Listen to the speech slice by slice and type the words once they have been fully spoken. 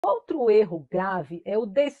Outro erro grave é o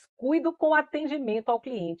descuido com o atendimento ao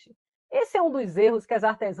cliente. Esse é um dos erros que as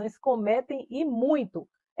artesãs cometem e muito.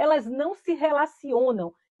 Elas não se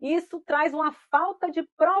relacionam e isso traz uma falta de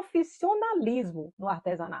profissionalismo no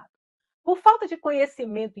artesanato. Por falta de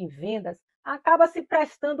conhecimento em vendas, acaba se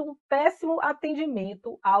prestando um péssimo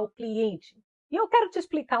atendimento ao cliente. E eu quero te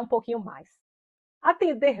explicar um pouquinho mais.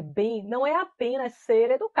 Atender bem não é apenas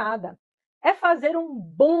ser educada, é fazer um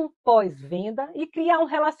bom pós-venda e criar um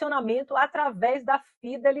relacionamento através da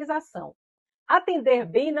fidelização. Atender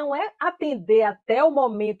bem não é atender até o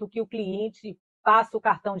momento que o cliente passa o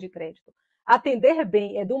cartão de crédito. Atender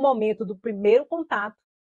bem é do momento do primeiro contato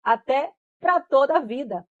até para toda a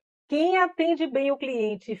vida. Quem atende bem o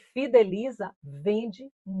cliente e fideliza, vende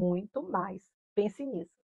muito mais. Pense nisso.